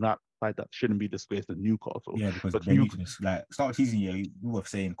team in that side that shouldn't be disgraced is Newcastle. Yeah, because but like start of season, yeah, we were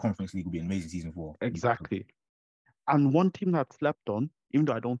saying Conference League will be an amazing season for exactly. Newcastle. And one team that slept on, even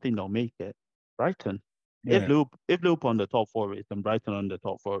though I don't think they'll make it, Brighton. Yeah. If Liverpool on the top 4 race, then Brighton on the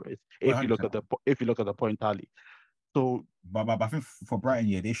top 4 race. If you look at the point tally. So, but I think for Brighton,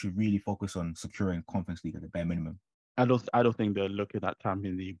 yeah, they should really focus on securing Conference League at the bare minimum. I don't think they're looking at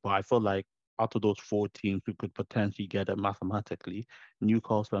Champions League, but I feel like out of those 4 teams who could potentially get it mathematically,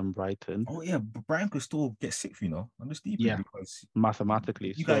 Newcastle and Brighton. Oh yeah, but Brighton could still get 6th, you know. I'm just deep because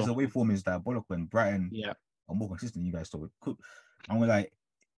mathematically, you guys' away form is diabolical, and Brighton are more consistent. You guys, so it could. And we're like,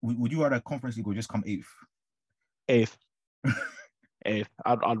 would you rather Conference League or just come 8th? 8th. 8th.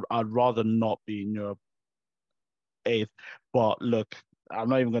 I'd rather not be in Europe. 8th. But look, I'm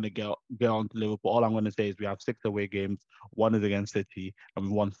not even going to get on to Liverpool. All I'm going to say is we have 6 away games. 1 is against City, and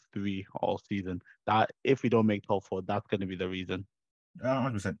we won 3 all season. That if we don't make top 4, that's going to be the reason.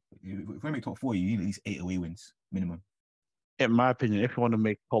 100%. If we make top 4, you need at least 8 away wins minimum. In my opinion, if you want to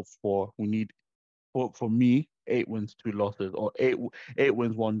make top 4, we need, for me, 8 wins, 2 losses, or 8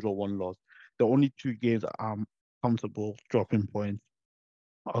 wins, 1 draw, 1 loss. The only 2 games I'm comfortable dropping points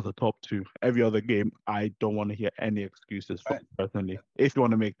are the top 2. Every other game, I don't want to hear any excuses for personally. If you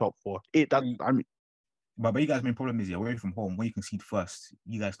want to make top 4, but you guys' main problem is you're away from home. When you concede first,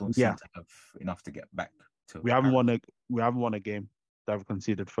 you guys don't seem to have enough to get back to. We haven't won a game that we've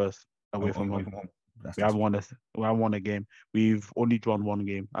conceded first away from home. We haven't won a game. We've only drawn 1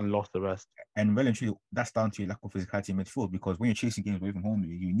 game and lost the rest. And well and truly, that's down to your lack of physicality in midfield, because when you're chasing games away from home,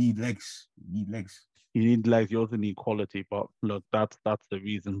 you need legs. You need legs. You also need quality. But look, that's the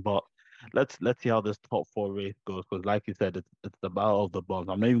reason. But let's see how this top 4 race goes, because like you said, it's the battle of the bombs.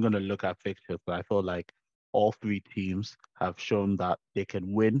 I'm not even going to look at fixtures, but I feel like all 3 teams have shown that they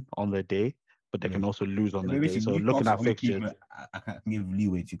can win on the day, but they can also lose on the day. So looking at fixtures, I can't give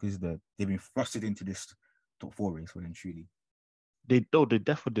leeway to, because they've been thrusted into this top 4 race, well and truly. They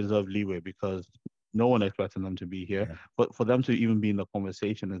definitely deserve leeway, because no one expecting them to be here. Yeah. But for them to even be in the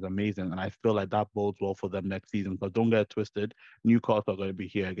conversation is amazing. And I feel like that bodes well for them next season. Because don't get twisted, Newcastle are going to be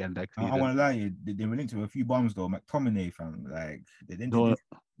here again next season. I want to lie, they went into a few bombs though. McTominay, fam, like they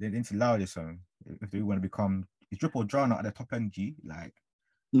didn't allow this one. If they want to become, it's drip or drown at the top end, G. Like,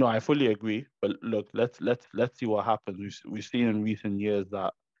 no, I fully agree. But look, let's see what happens. We've seen in recent years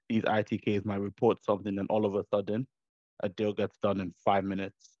that these ITKs might report something, and all of a sudden, a deal gets done in 5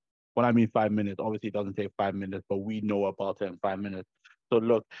 minutes. When I mean 5 minutes, obviously it doesn't take 5 minutes, but we know about it in 5 minutes. So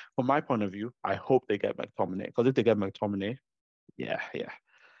look, from my point of view, I hope they get McTominay, because if they get McTominay, yeah,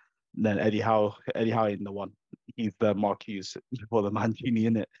 then Eddie Howe ain't the one. He's the Marquise for the Mancini,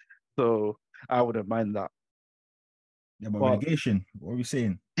 innit? So I wouldn't mind that. Yeah, but relegation, what are we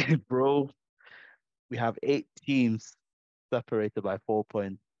saying? Bro, we have 8 teams separated by 4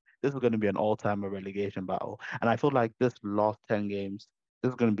 points. This is going to be an all-timer relegation battle, and I feel like this last 10 games,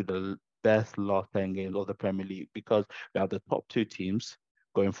 this is going to be the best last 10 games of the Premier League because we have the top 2 teams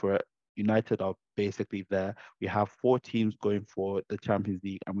going for it. United are basically there. We have 4 teams going for the Champions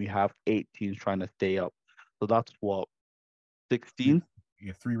League, and we have 8 teams trying to stay up. So that's what 16. You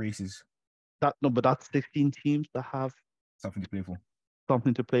have 3 races, That no, but that's 16 teams that have something to play for.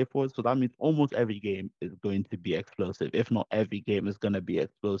 something to play for. So that means almost every game is going to be explosive. If not every game is going to be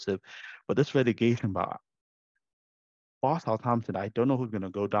explosive. But this relegation battle, for Southampton, I don't know who's going to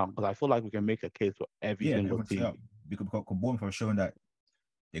go down because I feel like we can make a case for every Yeah, single everyone stay team. up because Bournemouth have shown that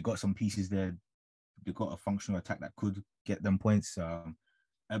they got some pieces there. They got a functional attack that could get them points.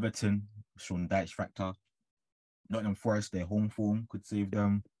 Everton, Sean Dyche factor. Nottingham Forest, their home form could save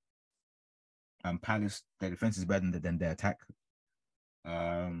them. Palace, their defense is better than their attack.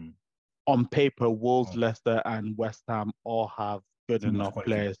 On paper, Wolves, Leicester, and West Ham all have good enough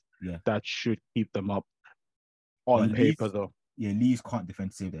players that should keep them up. On paper, though. Yeah, Leeds can't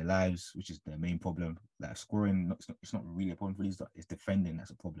defend to save their lives, which is their main problem. Like scoring, it's not really a problem for Leeds. It's defending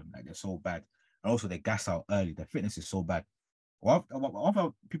that's a problem. Like they're so bad, and also they gas out early. Their fitness is so bad. What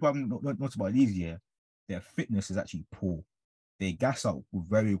people haven't noticed about Leeds, their fitness is actually poor. They gas out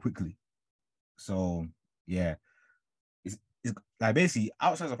very quickly. So yeah, it's like basically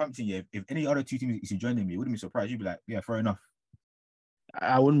outside of Southampton, if any other 2 teams is joining me, wouldn't be surprised. You'd be like, yeah, fair enough.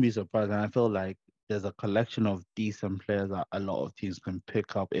 I wouldn't be surprised, and I feel like there's a collection of decent players that a lot of teams can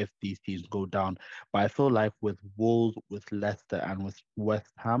pick up if these teams go down. But I feel like with Wolves, with Leicester, and with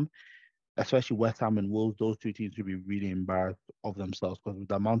West Ham, especially West Ham and Wolves, those 2 teams should be really embarrassed of themselves because with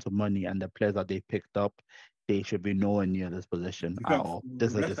the amount of money and the players that they picked up, they should be nowhere near this position at all.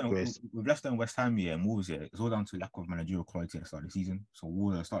 This is a disgrace. With Leicester and West Ham, and Wolves, it's all down to lack of managerial quality at the start of the season. So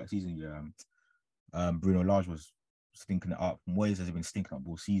Wolves at the start of the season, Bruno Lage was stinking it up. Moyes has been stinking up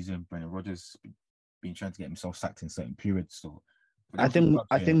all season. Brendan Rodgers been trying to get himself sacked in certain periods. So I think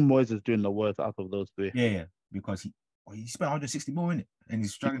Moyes is doing the worst out of those 3. Yeah, because he spent 160 million in it, and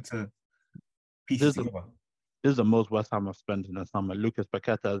he's trying to piece it together. This is the most West Ham have spent in the summer. Lucas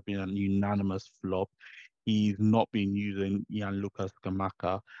Paqueta has been a unanimous flop. He's not been using Gianluca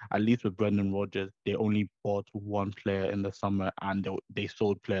Scamacca. At least with Brendan Rodgers, they only bought 1 player in the summer and they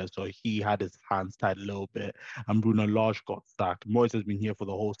sold players. So he had his hands tied a little bit. And Bruno Lage got sacked. Moyes has been here for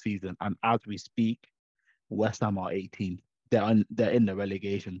the whole season. And as we speak, West Ham are 18. They're in the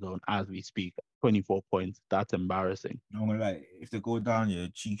relegation zone as we speak. 24 points. That's embarrassing. I'm gonna lie, if they go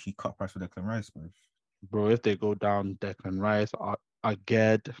down, cheeky cut price for Declan Rice, bro. If they go down, Declan Rice,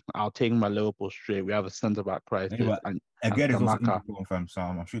 Aged, I'll take my Liverpool straight. We have a centre back crisis. Yeah, and Aged is also injury prone, fam. So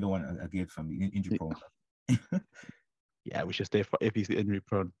I'm sure they want Aged from injury prone. Yeah, we should stay if he's injury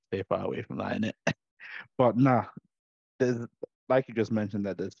prone, stay far away from that, innit? But nah, there's like you just mentioned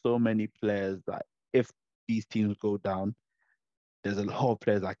that there's so many players that if these teams go down, there's a lot of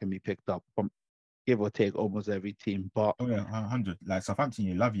players that can be picked up from give or take almost every team. But 100. Like Southampton,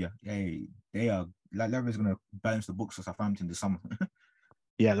 Lavia, they are like Lavia's gonna balance the books for Southampton this summer.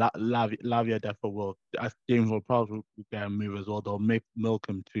 Yeah, Lavia definitely will. James Ward-Prowse will get a move as well. They'll milk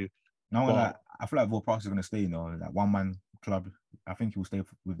him too. No, I feel like Ward-Prowse is gonna stay. Like one man club. I think he will stay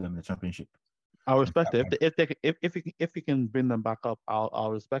with them in the Championship. I'll respect it. If he can bring them back up,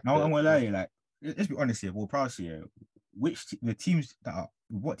 I'll respect it. No, I'm gonna lie. Like, let's be honest here. Ward-Prowse here. The teams that are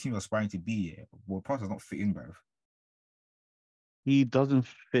what teams are aspiring to be here? Ward-Prowse does not fit in, bro. He doesn't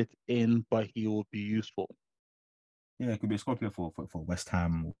fit in, but he will be useful. Yeah, it could be a squad player for West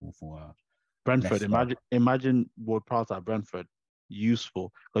Ham or for Brentford. Leicester. Imagine Ward-Prowse at Brentford.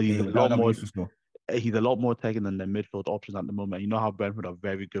 Useful because he's a lot more. He's a lot more taken than the midfield options at the moment. You know how Brentford are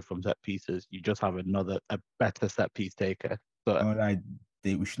very good from set pieces. You just have a better set piece taker. So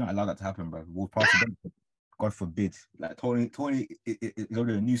we should not allow that to happen, bro. Ward-Prowse to Brentford. God forbid. Like Tony is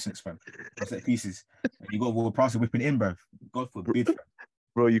already a nuisance, fam. For set pieces. You got Ward-Prowse whipping in, bro. God forbid, fam.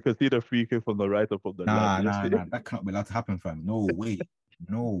 Bro, you can see the free kick from the right or from the left. Nah. That cannot be allowed to happen, fam. No way,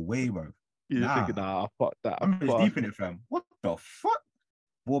 bro. You're thinking, fuck that. I'm just deep in it, fam. What the fuck?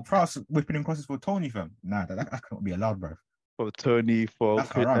 Ward-Prowse whipping in crosses for Tony, fam. Nah, that cannot be allowed, bro. For Tony, for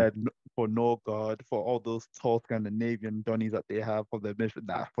Norgard, for all those tall Scandinavian Donnies that they have for the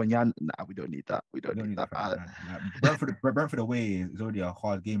midfield. For Jan, we don't need that. We don't need that. Brentford away is already a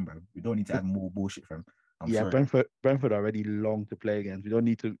hard game, bro. We don't need to add more bullshit, fam. Brentford are already long to play against. We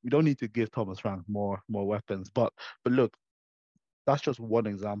don't need to give Thomas Frank more weapons. But look, that's just one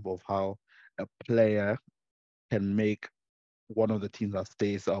example of how a player can make one of the teams that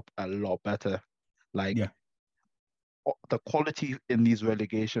stays up a lot better. the quality in these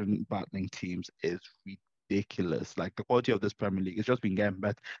relegation battling teams is ridiculous. Like the quality of this Premier League, it's just been getting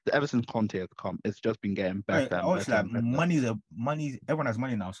better. Ever since Conte has come, it's just been getting better Right, and obviously, better like and better. money. Everyone has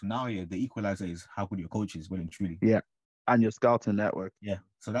money now, so now yeah, the equalizer is how good your coach is, well and truly. Yeah, and your scouting network, Yeah,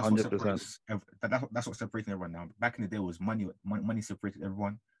 so that's what 100%. separates. That's what separating everyone now. Back in the day, was money. Money separated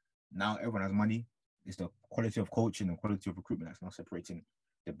everyone. Now everyone has money. It's the quality of coaching and quality of recruitment that's now separating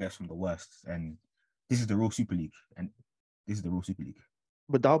the best from the worst. And this is the real Super League. And this is the real Super League.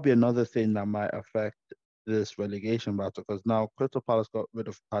 But that'll be another thing that might affect this relegation battle because now Crystal Palace got rid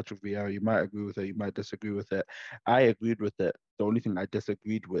of Patrick Vieira. You might agree with it, you might disagree with it. I agreed with it. The only thing I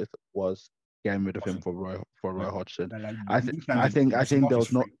disagreed with was getting rid of him Awesome. for Roy Like, Hodgson. like I think league I times, think I this think March there is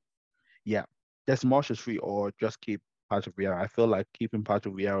was no free. yeah. This Marsh is free or just keep Patrick Vieira. I feel like keeping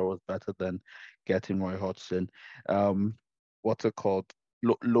Patrick Vieira was better than getting Roy Hodgson. Um, what's it called?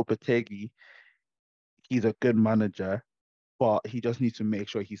 Lopetegui, he's a good manager, but he just needs to make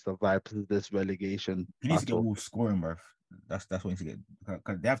sure he survives this relegation He needs to get battle. Wolves scoring, bro. That's what he needs to get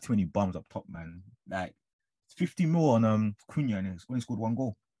because they have too many bums up top, man. Like 50 mil on Cunha and he's only scored one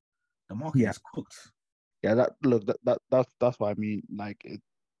goal. The market Yeah, is cooked. yeah. That look, that's what I mean. Like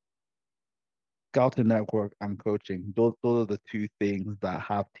scouting network and coaching. Those are the two things that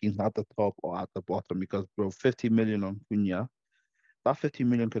have teams at the top or at the bottom. Because bro, 50 million on Cunha, that 50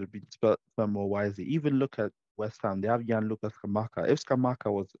 million could have been spent more wisely. Even look at West Ham. They have Gianluca Scamacca. If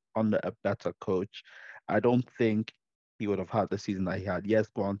Scamacca was under a better coach, I don't think he would have had the season that he had. Yes,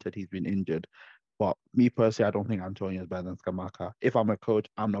 granted, he's been injured. But me personally, I don't think Antonio is better than Scamacca. If I'm a coach,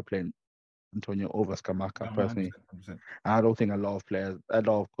 I'm not playing Antonio over Scamacca Yeah, man, personally. 100%. I don't think a lot of players, a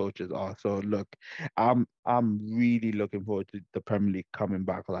lot of coaches are. So look, I'm really looking forward to the Premier League coming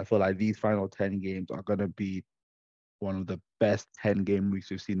back because I feel like these final 10 games are gonna be one of the best 10 game weeks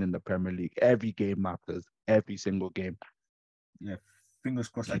we've seen in the Premier League. Every game matters, every single game. Yeah, fingers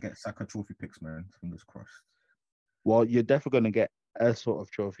crossed I get Saka trophy picks, man. Fingers crossed. Well, you're definitely gonna get a sort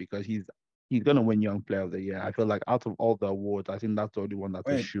of trophy because he's gonna win Young Player of the Year. I feel like out of all the awards, I think that's the only one that's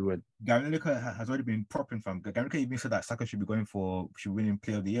a Wait, shoe in. Gary Lineker has already been propping fam. Gary Lineker even said that Saka should win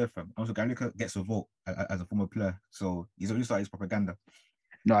Player of the Year fam. Also, Gary Lineker gets a vote as a former player, so he's already started his propaganda.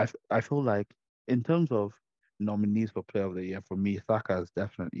 No, I feel like in terms of nominees for Player of the Year, for me, Saka is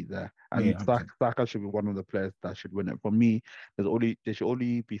definitely there, Yeah, and 100%. Saka should be one of the players that should win it. For me, there should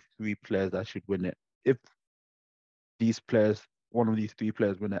only be three players that should win it. If these players, one of these three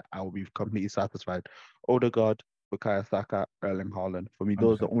players win it, I will be completely satisfied. Odegaard, Bukayo Saka, Erling Haaland. For me,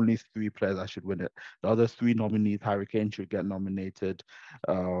 those are 100%. the only three players that should win it. The other three nominees, Harry Kane should get nominated.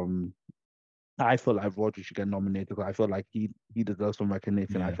 Um, I feel like Rodri should get nominated because I feel like he deserves some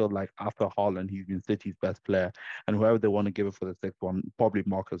recognition. I Yeah, feel like after Haaland, he's been City's best player, and whoever they want to give it for the sixth one, probably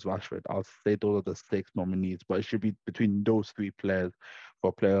Marcus Rashford. I'll say those are the six nominees, but it should be between those three players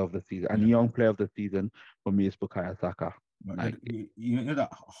for Player of the Season. And yeah. Young Player of the Season for me is Bukayo Saka. But Like, you know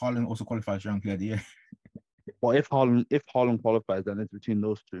that Haaland also qualifies Young Player of the Year. but if Haaland qualifies, then it's between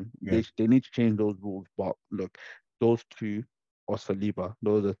those two. Yeah, They need to change those rules. But look, those two or Saliba,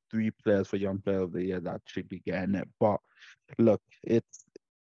 those are three players for Young Player of the Year that should be getting it. But look,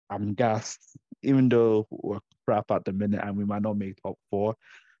 I'm gassed. Even though we're crap at the minute and we might not make top four,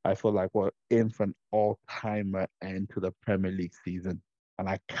 I feel like we're in for an all-timer end to the Premier League season. And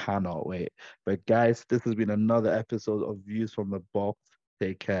I cannot wait. But guys, this has been another episode of Views from the Box.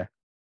 Take care.